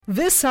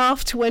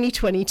VISAFF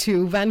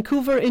 2022,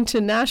 Vancouver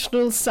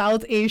International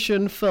South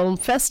Asian Film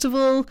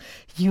Festival,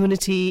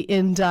 Unity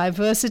in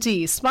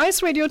Diversity.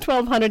 Spice Radio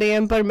 1200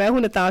 AM par main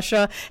hu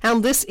Natasha,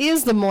 and this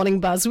is the Morning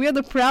Buzz. We are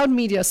the proud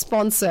media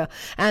sponsor,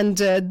 and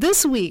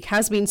this week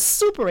has been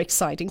super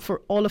exciting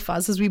for all of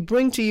us as we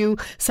bring to you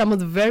some of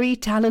the very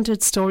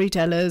talented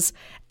storytellers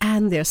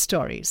and their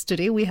stories.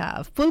 Today we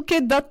have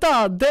Pulkit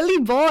Datta, Delhi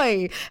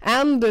boy,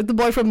 and the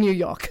boy from New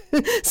York.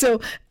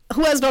 So,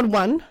 who has not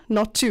one,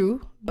 not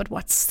two,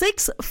 but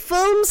 6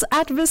 films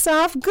at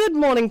VISAFF. Good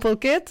morning,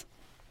 Pulkit.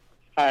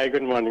 Hi,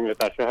 good morning,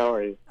 Natasha. How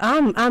are you?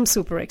 I'm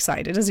super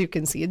excited, as you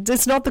can see.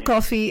 It's not the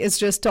coffee, it's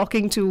just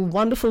talking to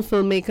wonderful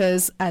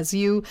filmmakers as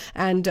you.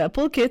 And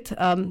Pulkit,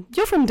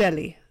 you're from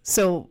Delhi.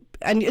 So,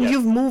 and Yes.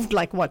 you've moved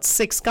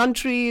 6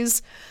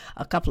 countries,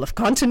 a couple of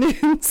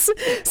continents.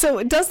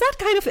 So does that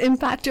kind of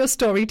impact your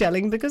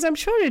storytelling? Because I'm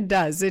sure it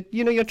does.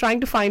 You're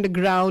trying to find a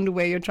ground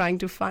where you're trying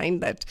to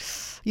find that,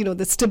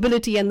 the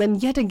stability. And then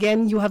yet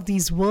again, you have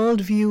these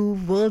world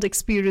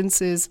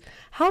experiences.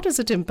 How does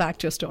it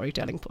impact your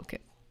storytelling, Pulkit?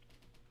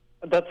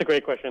 That's a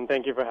great question.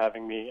 Thank you for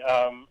having me.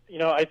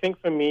 I think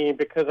for me,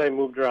 because I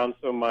moved around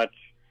so much,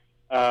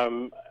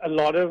 a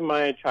lot of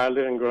my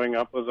childhood and growing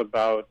up was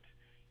about,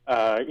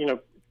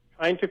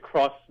 trying to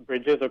cross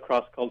bridges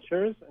across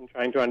cultures and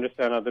trying to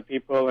understand other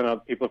people and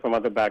other people from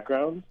other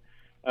backgrounds,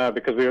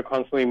 because we were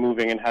constantly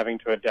moving and having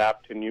to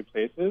adapt to new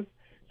places.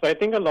 So I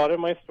think a lot of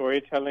my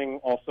storytelling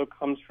also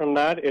comes from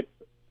that. It's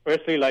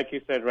firstly, like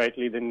you said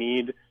rightly, the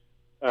need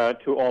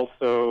to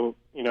also,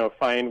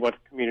 find what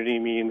community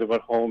means and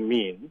what home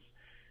means.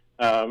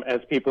 As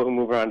people who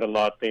move around a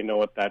lot, they know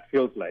what that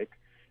feels like.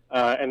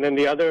 And then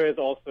the other is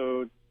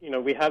also,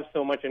 we have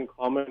so much in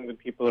common with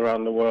people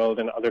around the world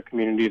and other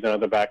communities and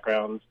other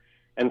backgrounds.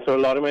 And so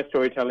a lot of my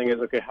storytelling is,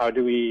 okay, how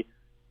do we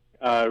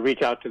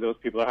reach out to those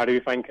people? How do we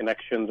find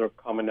connections or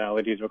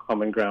commonalities or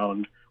common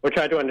ground, or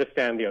try to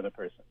understand the other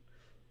person?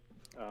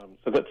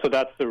 So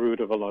that's the root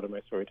of a lot of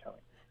my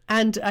storytelling.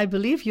 And I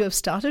believe you have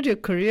started your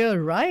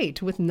career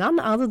right with none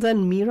other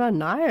than Meera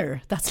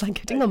Nair. That's like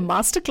getting a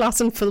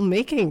masterclass in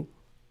filmmaking.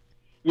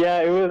 Yeah,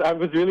 I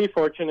was really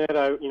fortunate.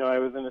 I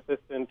was an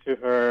assistant to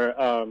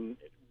her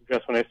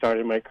just when I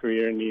started my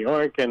career in New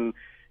York, and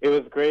it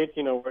was great,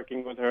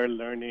 working with her,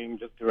 learning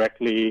just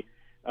directly.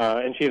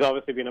 And she's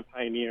obviously been a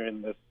pioneer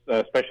in this,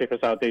 especially for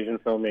South Asian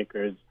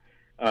filmmakers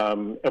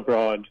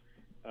abroad,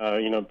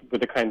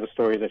 with the kinds of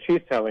stories that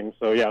she's telling.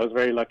 So, yeah, I was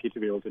very lucky to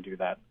be able to do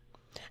that.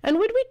 And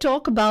when we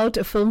talk about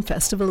a film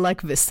festival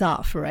like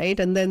VISAFF, right,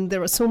 and then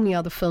there are so many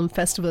other film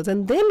festivals,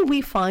 and then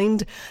we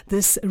find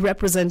this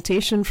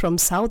representation from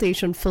South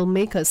Asian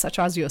filmmakers such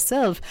as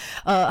yourself.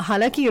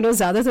 हालांकि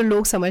ज़्यादातर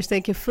लोग समझते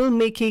हैं कि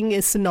filmmaking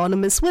is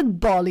synonymous with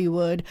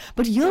Bollywood,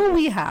 but here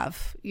we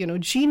have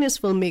genius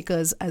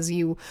filmmakers as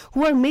you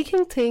who are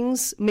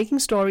making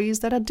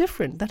stories that are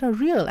different, that are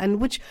real, and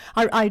which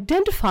are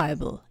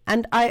identifiable.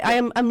 And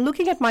I'm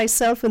looking at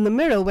myself in the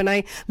mirror when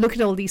I look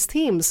at all these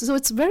themes. So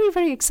it's very,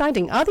 very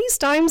exciting. Are these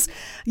times,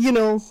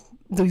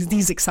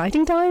 these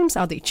exciting times?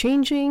 Are they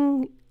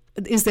changing?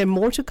 Is there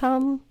more to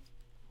come?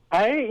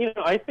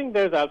 I think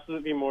there's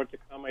absolutely more to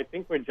come. I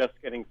think we're just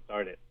getting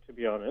started, to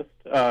be honest.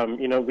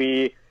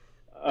 We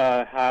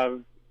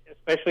have,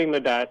 especially in the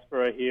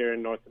diaspora here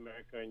in North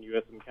America and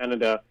US and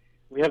Canada,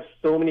 we have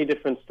so many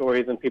different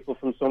stories and people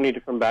from so many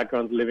different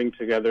backgrounds living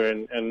together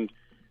and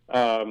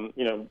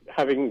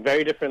having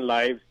very different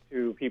lives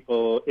to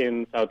people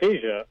in South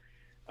Asia.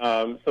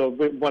 So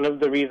one of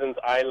the reasons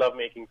I love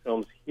making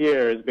films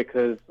here is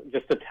because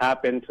just to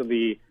tap into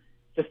the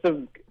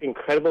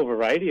incredible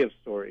variety of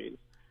stories.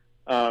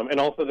 And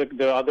also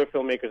the other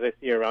filmmakers I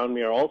see around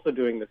me are also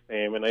doing the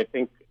same. And I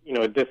think,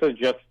 this is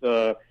just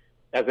as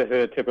I said,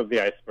 the tip of the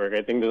iceberg.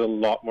 I think there's a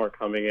lot more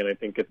coming, and I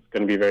think it's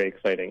going to be very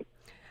exciting.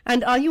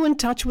 And are you in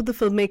touch with the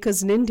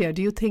filmmakers in India?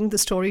 Do you think the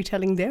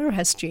storytelling there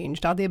has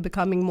changed? Are they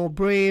becoming more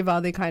brave? Are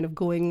they kind of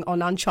going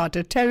on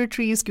uncharted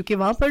territories? Because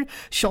वहाँ पर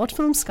short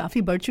films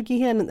काफी बढ़ चुकी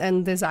हैं,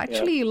 and there's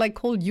actually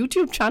whole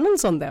YouTube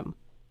channels on them.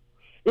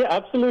 Yeah,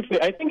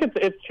 absolutely. I think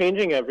it's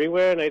changing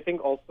everywhere, and I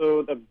think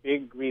also the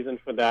big reason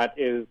for that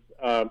is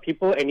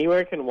people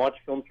anywhere can watch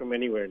films from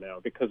anywhere now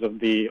because of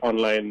the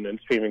online and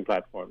streaming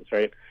platforms,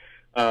 right?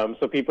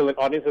 So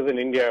audiences in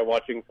India are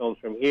watching films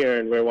from here,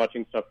 and we're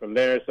watching stuff from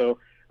there. So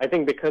I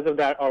think because of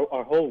that,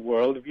 our whole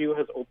worldview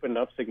has opened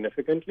up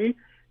significantly,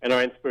 and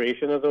our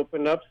inspiration has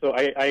opened up. So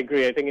I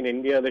agree. I think in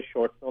India, the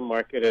short film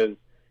market is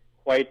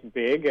quite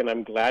big, and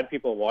I'm glad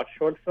people watch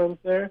short films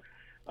there.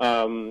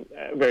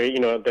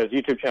 There's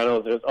YouTube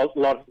channels. There's a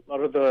lot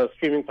of the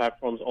streaming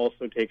platforms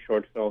also take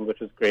short films,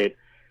 which is great.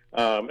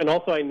 And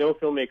also, I know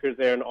filmmakers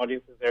there and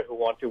audiences there who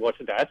want to watch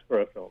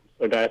diaspora films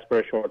or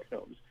diaspora short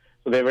films.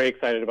 So they're very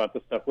excited about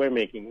the stuff we're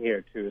making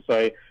here, too.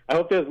 So I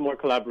hope there's more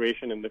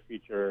collaboration in the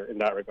future in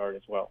that regard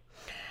as well.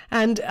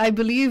 And I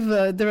believe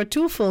there are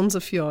 2 films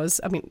of yours.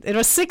 I mean, there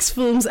are 6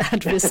 films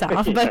at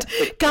VISAFF, but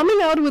coming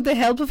out with the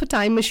help of a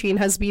time machine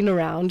has been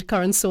around.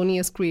 Karan Soni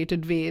has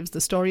created Waves.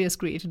 The story has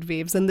created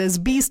Waves. And there's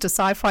Beast, a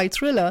sci-fi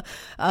thriller.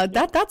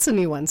 That's a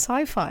new one,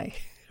 sci-fi.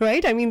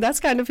 right? I mean, that's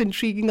kind of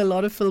intriguing a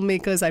lot of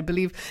filmmakers, I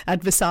believe,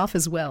 at VISAFF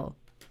as well.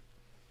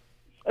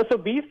 So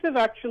Beast is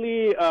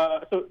actually,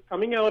 so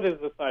Coming Out is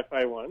the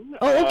sci-fi one.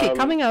 Oh, okay,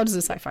 Coming Out is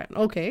the sci-fi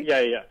one. Okay.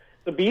 Yeah.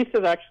 So Beast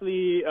is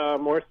actually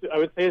more, I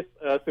would say,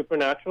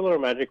 supernatural or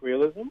magic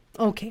realism.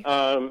 Okay.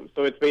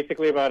 So it's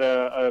basically about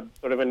a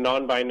sort of a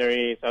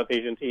non-binary South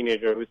Asian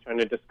teenager who's trying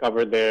to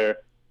discover their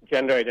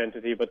gender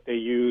identity, but they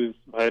use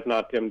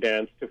Bharatanatyam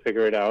dance to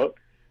figure it out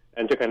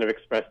and to kind of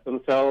express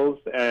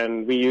themselves.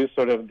 And we use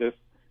sort of this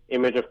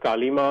image of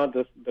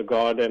Kalima, the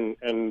god,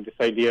 and this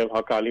idea of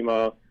how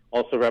Kalima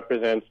also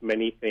represents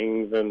many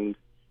things and,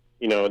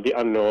 you know, the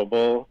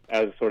unknowable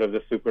as sort of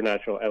the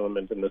supernatural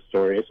element in the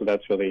story. So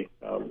that's really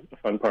a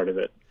fun part of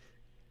it.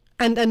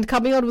 And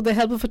Coming Out with the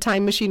Help of a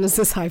Time Machine is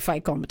a sci-fi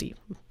comedy.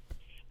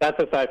 That's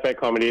a sci-fi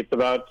comedy. It's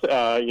about,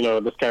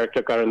 this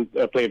character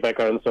played by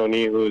Karan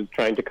Soni, who's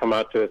trying to come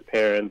out to his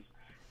parents,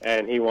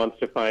 and he wants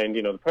to find,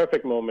 the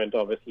perfect moment,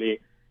 obviously.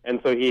 And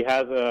so he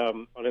has,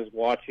 on his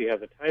watch, he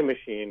has a time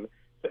machine.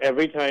 So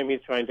every time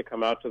he's trying to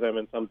come out to them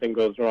and something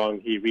goes wrong,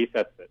 he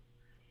resets it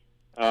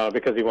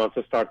because he wants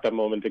to start that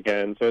moment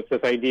again. So it's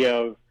this idea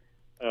of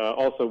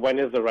also when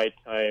is the right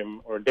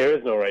time, or there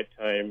is no right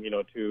time,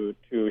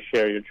 to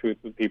share your truth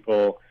with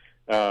people.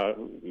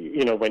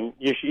 When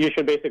you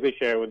should basically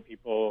share with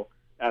people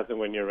as and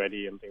when you're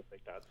ready and things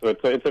like that.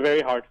 So it's a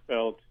very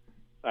heartfelt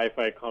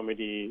sci-fi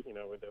comedy,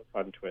 with a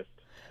fun twist.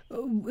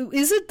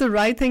 Is it the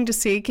right thing to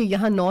say that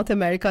yahan North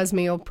America's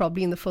may, or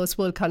probably in the first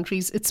world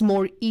countries, it's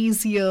more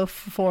easier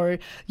for,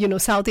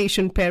 South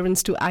Asian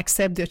parents to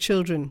accept their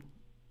children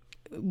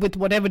with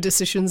whatever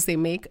decisions they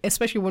make,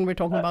 especially when we're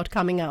talking about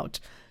coming out?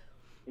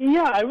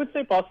 Yeah, I would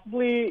say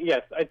possibly,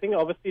 yes. I think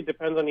obviously it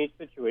depends on each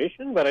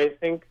situation, but I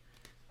think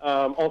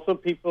also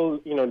people,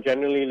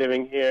 generally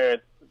living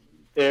here,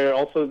 they're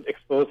also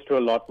exposed to a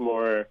lot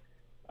more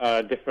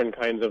different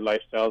kinds of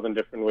lifestyles and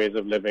different ways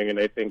of living. And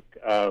I think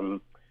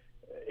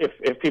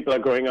if people are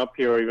growing up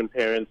here, or even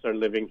parents are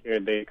living here,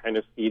 they kind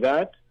of see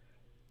that.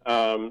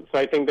 So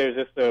I think there's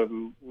just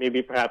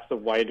maybe perhaps a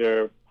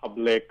wider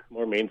public,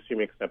 more mainstream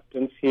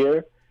acceptance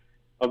here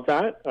of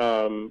that.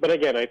 But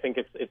again, I think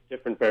it's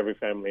different for every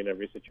family and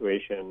every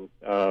situation.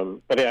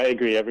 But I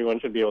agree, everyone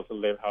should be able to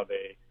live how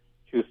they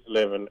choose to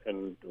live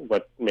and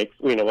what makes,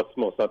 what's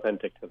most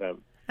authentic to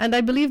them. And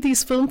I believe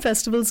these film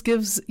festivals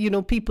gives,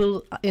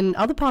 people in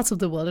other parts of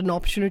the world an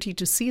opportunity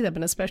to see them,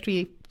 and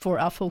especially for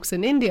our folks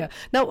in India.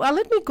 Now,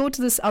 let me go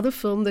to this other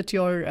film that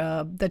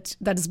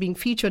that is being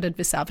featured at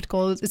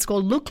VISAFF. It's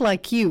called Look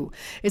Like You.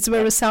 It's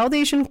where a South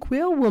Asian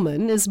queer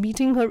woman is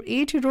meeting her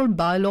 8-year-old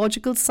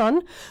biological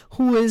son,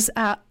 who is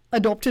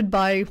adopted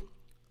by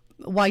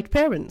white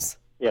parents.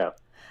 Yeah.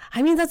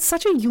 I mean, that's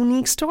such a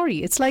unique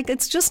story. It's like,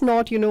 it's just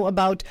not,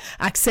 about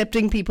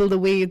accepting people the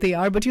way they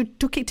are, but you're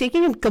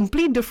taking a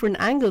complete different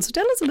angle. So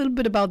tell us a little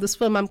bit about this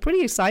film. I'm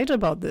pretty excited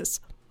about this.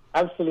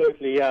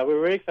 Absolutely, yeah.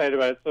 We're very excited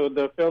about it. So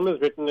the film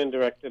is written and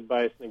directed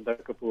by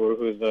Snigdha Kapoor,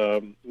 who's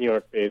a New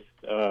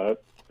York-based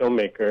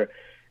filmmaker.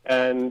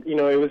 And,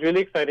 it was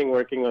really exciting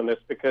working on this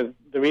because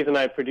the reason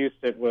I produced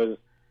it was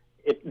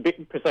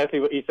precisely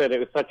what you said. It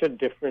was such a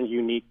different,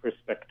 unique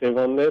perspective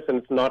on this. And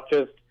it's not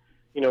just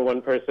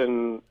one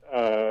person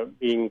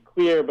being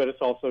queer, but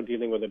it's also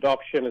dealing with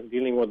adoption. It's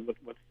dealing with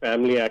what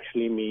family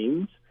actually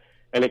means,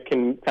 and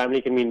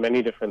family can mean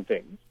many different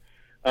things.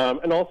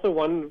 And also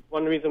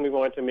one reason we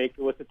wanted to make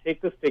it was to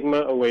take the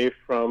stigma away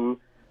from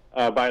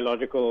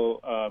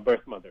biological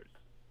birth mothers,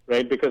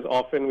 right? Because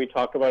often we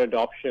talk about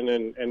adoption,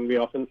 and we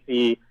often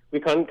see, we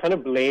kind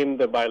of blame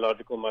the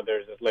biological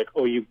mothers as like,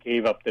 oh, you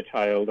gave up the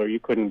child, or you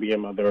couldn't be a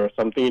mother, or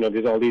something.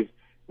 There's all these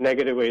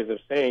negative ways of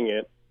saying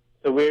it.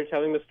 So we're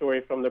telling the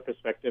story from the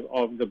perspective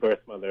of the birth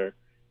mother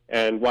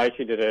and why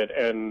she did it,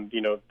 and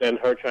then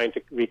her trying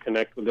to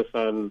reconnect with the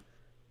son,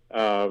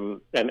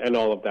 and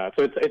all of that.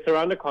 So it's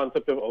around the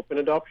concept of open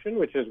adoption,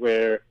 which is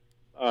where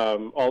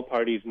all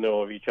parties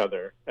know of each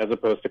other, as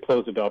opposed to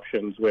closed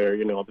adoptions, where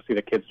obviously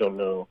the kids don't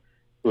know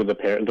who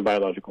the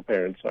biological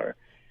parents are.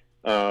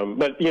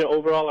 But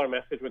overall, our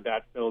message with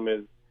that film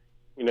is,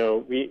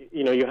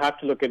 you have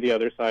to look at the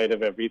other side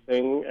of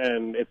everything,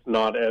 and it's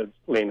not as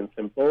plain and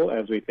simple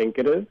as we think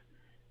it is.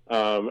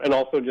 And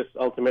also just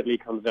ultimately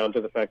comes down to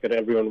the fact that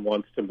everyone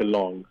wants to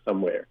belong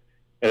somewhere,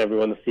 and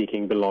everyone's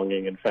seeking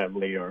belonging in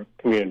family or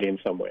community in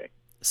some way.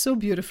 So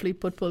beautifully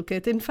put,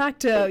 Pulkit. In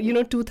fact,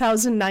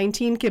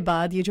 2019 के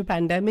बाद ये जो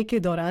pandemic के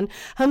दौरान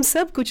हम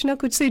सब कुछ ना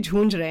कुछ से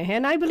जूझ रहे हैं,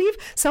 and I believe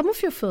some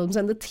of your films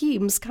and the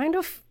themes kind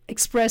of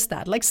express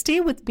that. Like Stay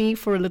With Me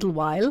for a little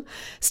while,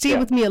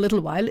 With Me a little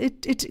while.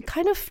 It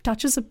kind of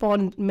touches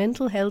upon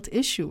mental health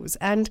issues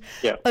and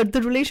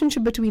the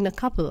relationship between a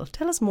couple.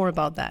 Tell us more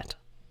about that.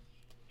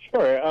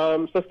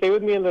 Sure. So Stay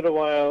With Me a Little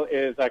While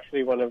is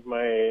actually one of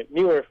my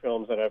newer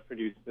films that I've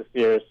produced this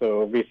year.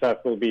 So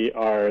VISAFF will be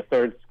our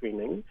third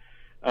screening.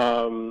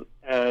 And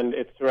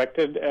it's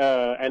directed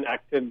and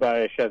acted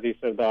by Shazi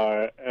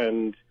Sardar.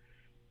 And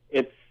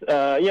it's,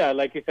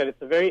 like you said,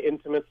 it's a very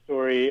intimate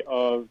story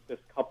of this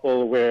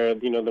couple where,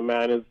 the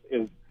man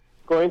is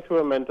going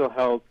through a mental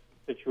health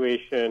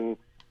situation,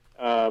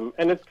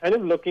 And it's kind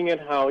of looking at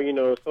how,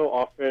 so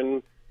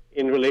often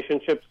in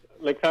relationships,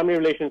 like family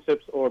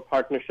relationships or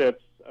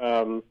partnerships,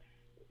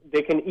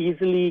 they can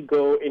easily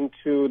go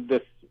into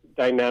this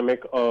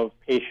dynamic of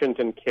patient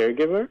and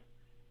caregiver,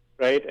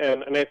 right?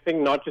 And I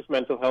think not just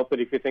mental health, but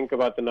if you think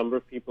about the number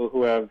of people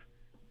who are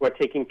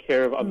taking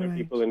care of other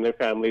people in their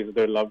families,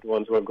 their loved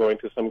ones who are going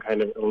through some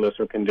kind of illness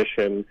or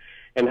condition,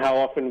 and how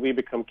often we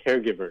become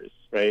caregivers,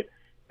 right?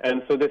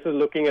 And so this is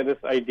looking at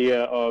this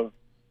idea of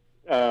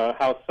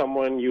how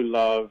someone you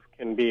love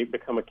can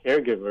become a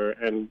caregiver,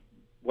 and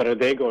what are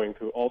they going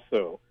through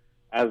also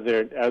as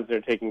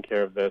they're taking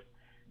care of this.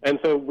 And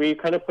so we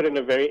kind of put in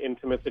a very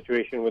intimate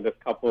situation with this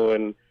couple,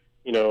 and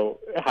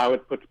how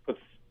it puts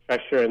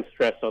pressure and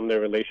stress on their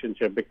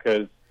relationship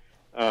because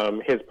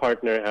his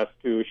partner has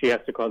to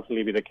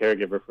constantly be the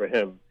caregiver for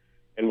him,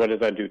 and what does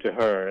that do to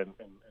her, and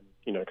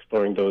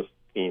exploring those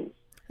themes.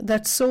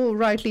 That's so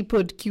rightly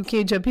put.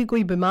 क्योंकि जब भी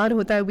कोई बीमार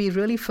होता है, we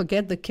really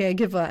forget the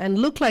caregiver. And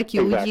look like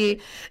you,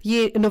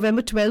 ये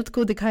November 12th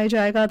को दिखाया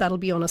जाएगा. That'll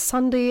be on a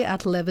Sunday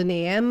at 11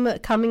 a.m.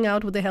 Coming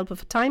out with the help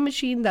of a time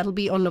machine. That'll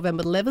be on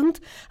November 11th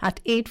at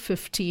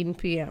 8:15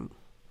 p.m.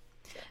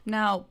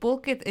 Now,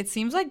 Pulkit, it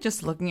seems like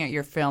just looking at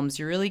your films,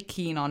 you're really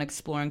keen on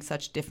exploring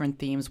such different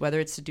themes, whether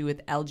it's to do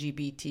with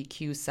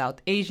LGBTQ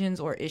South Asians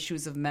or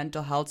issues of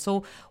mental health.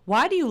 So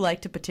why do you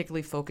like to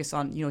particularly focus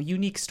on,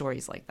 unique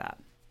stories like that?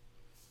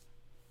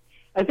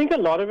 I think a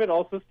lot of it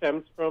also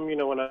stems from,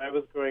 when I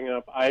was growing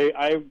up,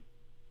 I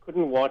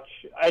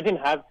didn't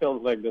have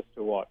films like this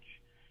to watch.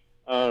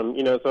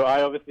 So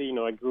I obviously,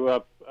 I grew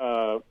up,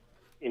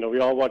 we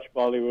all watch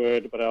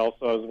Bollywood, but I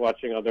was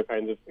watching other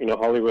kinds of,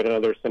 Hollywood and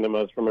other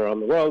cinemas from around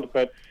the world.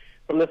 But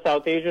from the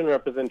South Asian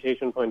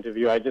representation point of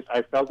view, I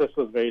felt this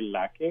was very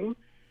lacking.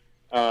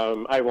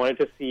 I wanted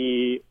to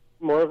see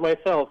more of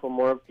myself or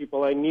more of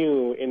people I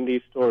knew in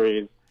these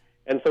stories.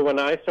 And so when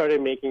I started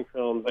making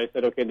films, I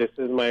said, okay, this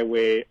is my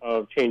way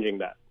of changing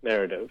that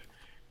narrative.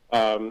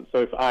 So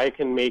if I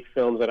can make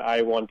films that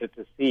I wanted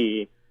to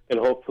see, then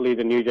hopefully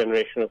the new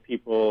generation of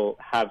people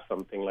have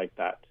something like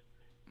that,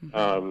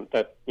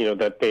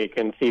 that they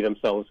can see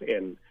themselves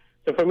in.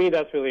 So for me,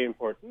 that's really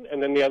important.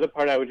 And then the other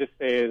part I would just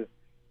say is,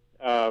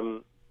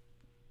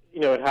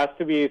 it has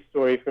to be a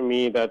story for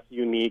me that's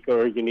unique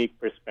or a unique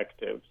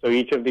perspective. So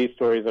each of these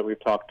stories that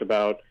we've talked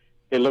about,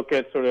 they look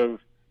at sort of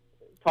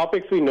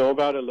topics we know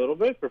about a little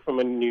bit, but from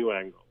a new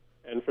angle.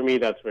 And for me,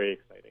 that's very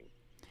exciting.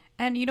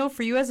 And,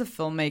 for you as a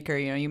filmmaker,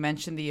 you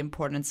mentioned the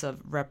importance of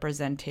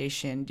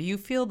representation. Do you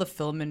feel the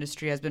film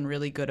industry has been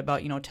really good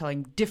about,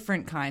 telling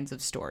different kinds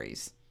of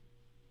stories?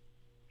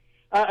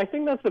 I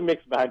think that's a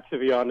mixed bag, to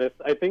be honest.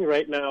 I think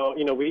right now,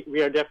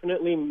 we are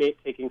definitely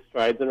taking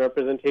strides in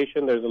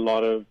representation. There's a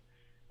lot of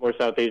more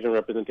South Asian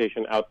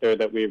representation out there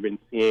that we've been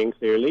seeing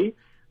clearly.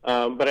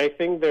 But I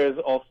think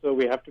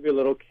we have to be a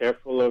little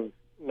careful of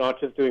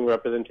not just doing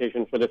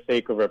representation for the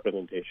sake of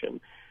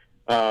representation.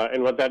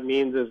 And what that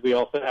means is we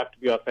also have to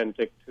be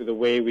authentic to the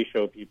way we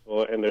show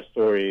people and their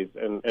stories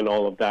and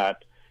all of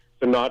that.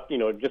 So not,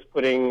 just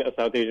putting a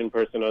South Asian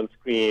person on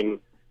screen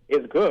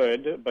is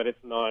good, but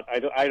it's not,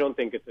 I don't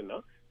think it's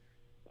enough.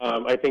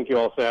 I think you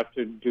also have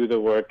to do the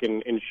work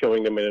in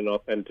showing them in an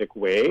authentic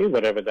way,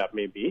 whatever that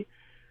may be.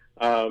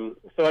 So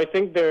I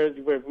think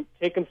we're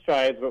taking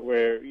strides, but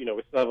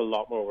we still have a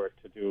lot more work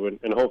to do,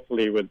 and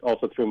hopefully,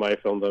 also through my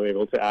films, I'm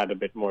able to add a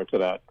bit more to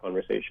that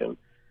conversation.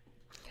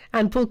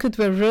 And Pulkit,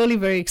 we're really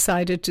very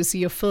excited to see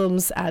your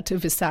films at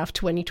VISAFF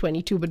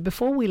 2022. But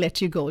before we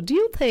let you go, do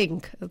you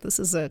think, this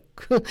is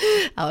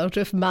out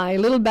of my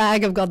little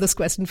bag, I've got this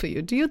question for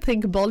you. Do you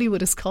think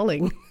Bollywood is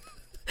calling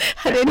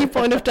at any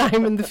point of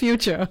time in the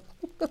future?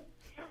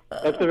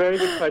 That's a very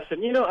good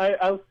question.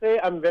 I'll say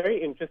I'm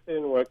very interested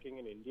in working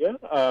in India.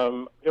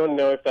 I don't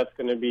know if that's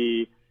going to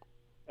be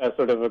a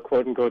sort of a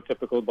quote-unquote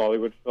typical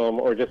Bollywood film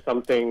or just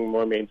something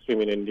more mainstream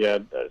in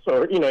India.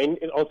 So,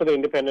 also the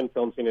independent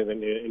film scene in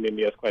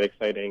India is quite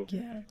exciting.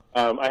 Yeah.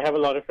 I have a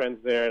lot of friends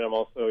there, and I'm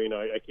also,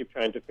 I keep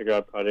trying to figure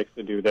out projects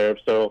to do there.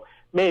 So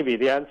maybe.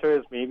 The answer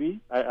is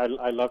maybe.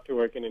 I love to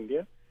work in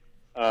India.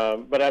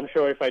 But I'm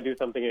sure if I do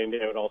something in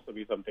India, it would also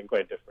be something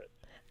quite different.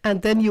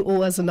 And then you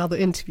owe us another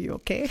interview,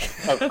 okay?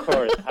 Of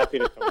course. Happy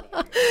to come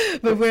back.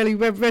 But really,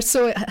 we're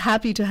so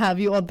happy to have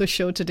you on the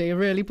show today,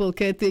 really,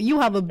 Pulkit. You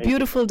have a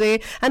beautiful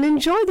day and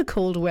enjoy the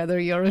cold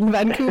weather. You're in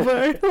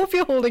Vancouver. Hope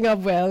you're holding up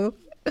well.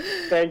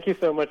 Thank you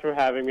so much for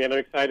having me. And I'm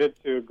excited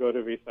to go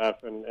to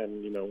VISAFF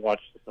and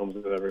watch the films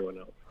with everyone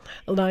else.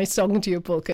 Well, nice talking to you, Pulkit.